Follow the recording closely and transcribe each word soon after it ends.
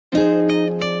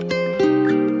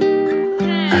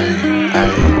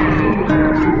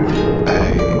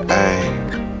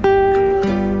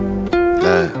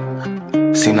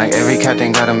like every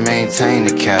captain gotta maintain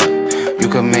the cap. You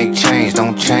can make change,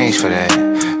 don't change for that.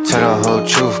 Tell the whole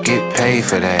truth, get paid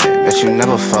for that. Bet you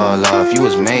never fall off, you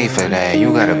was made for that.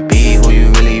 You gotta be who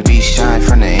you really be, shine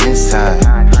from the inside.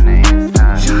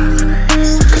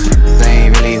 Cause they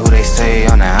ain't really who they say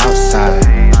on the outside.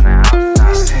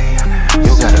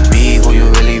 You gotta be who you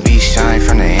really be, shine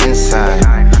from the inside.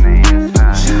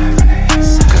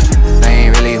 Cause they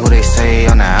ain't really who they say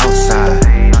on the outside.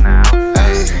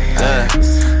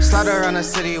 Slide around the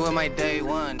city with my day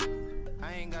one.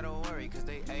 I ain't gotta worry cause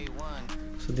they A1.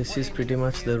 So this is pretty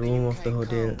much the room of the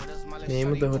hotel. The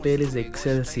name of the hotel is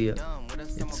Excelsior.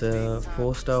 It's a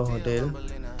 4-star hotel,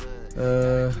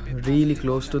 really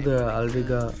close to the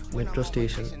Rigga metro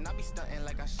station.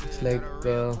 It's like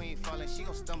a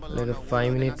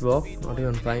 5-minute walk, not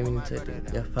even 5 minutes I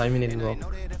think, yeah, 5-minute walk.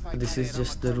 This is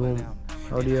just the room.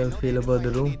 How do you all feel about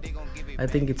the room? I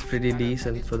think it's pretty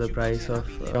decent for the price of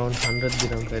around 100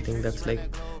 dirhams. I think that's like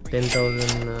 10,000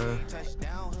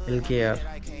 LKR.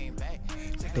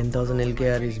 10,000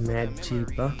 LKR is mad cheap,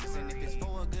 huh?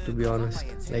 To be honest.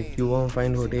 Like you won't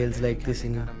find hotels like this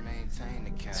in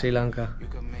Sri Lanka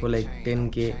for like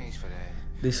 10k.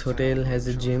 This hotel has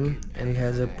a gym and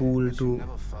has a pool too.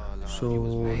 So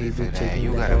we'll be checking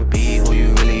you that gotta out. be who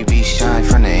you really be, shine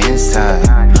from the inside.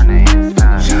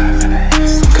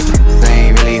 Cause they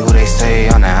ain't really who they say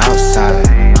on the outside.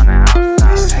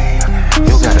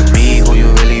 You gotta be who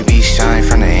you really be, shine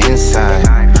from the inside.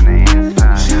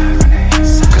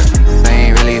 Cause they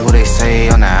ain't really who they say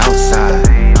on the outside.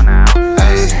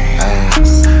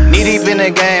 Knee deep in the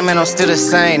game and I'm still the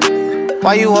same.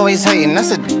 Why you always hating?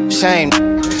 That's a shame.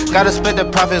 Gotta split the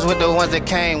profits with the ones that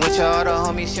came. With your other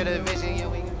homies, share the vision.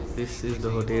 This is the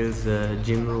hotel's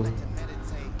gym room.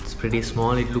 It's pretty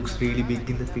small. It looks really big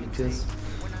in the pictures,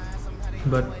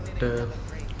 but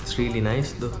it's really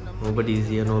nice though. Nobody is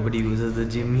here. Nobody uses the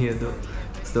gym here though.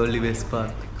 It's the only best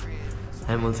part.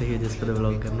 I'm also here just for the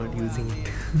vlog. I'm not using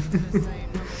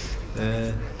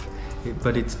it.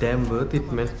 But it's damn worth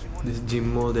it, man. This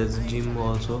gym mode, there's a gym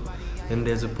also, and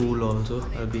there's a pool also.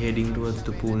 I'll be heading towards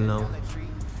the pool now.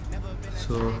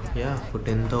 So yeah, for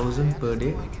 10,000 per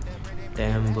day,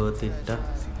 damn worth it.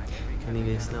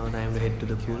 Anyways, now time to head to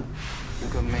the pool. You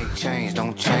can make change,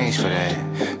 don't change for that.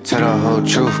 Tell the whole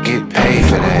truth, get paid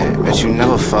for that. Bet you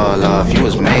never fall off, you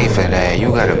was made for that.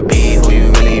 You gotta be who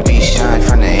you really be, shine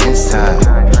from the inside.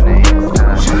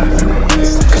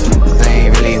 Cause they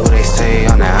ain't really who they say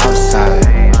on the outside.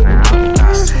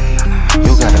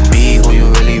 You gotta be who you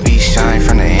really be, shine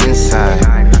from the inside.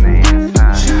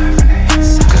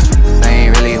 Cause they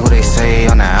ain't really who they say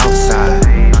on the outside.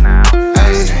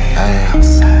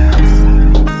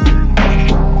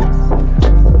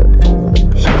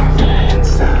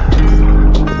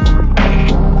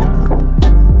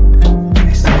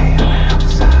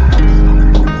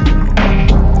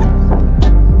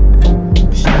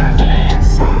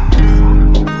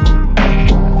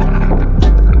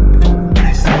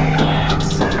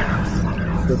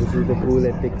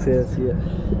 Excelsior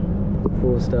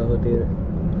 4-star hotel.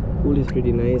 Pool is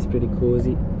pretty nice, pretty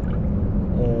cozy.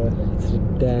 It's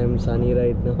damn sunny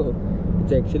right now.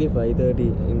 It's actually 5:30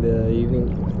 in the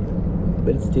evening,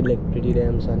 but it's still like pretty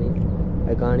damn sunny.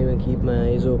 I can't even keep my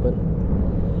eyes open.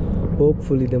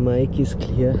 Hopefully the mic is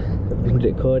clear. I've been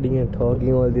recording and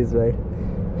talking all this while.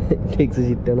 It takes a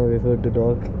shit ton of effort to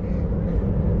talk.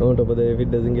 On top of that, if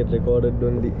it doesn't get recorded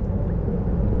only.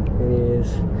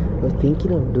 Anyways, I was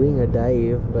thinking of doing a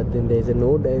dive, but then there's a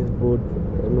no dive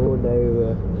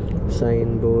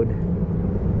sign board,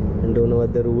 and don't know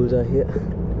what the rules are here.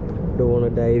 Don't want to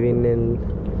dive in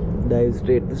and dive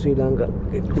straight to Sri Lanka.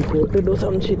 Get deported or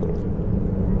some shit.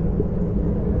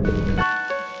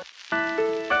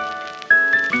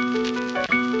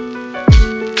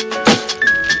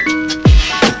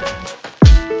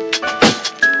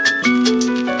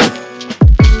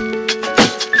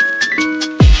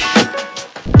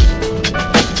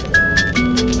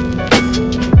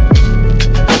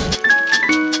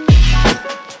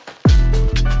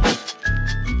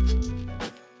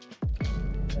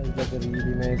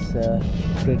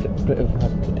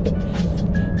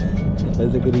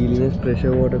 There's like a really nice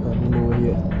pressure water coming over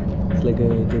here. It's like a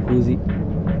jacuzzi.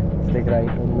 It's like right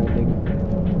on my leg.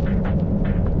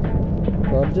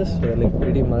 Not just like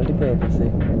pretty multi-purpose. This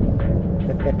is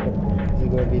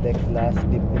going to be like the last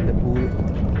dip in the pool.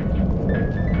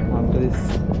 After this,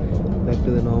 back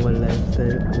to the normal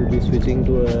lifestyle. We'll be switching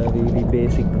to a really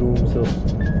basic room, so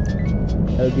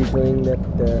I'll be showing that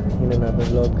in another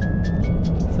vlog.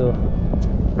 So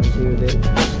until then.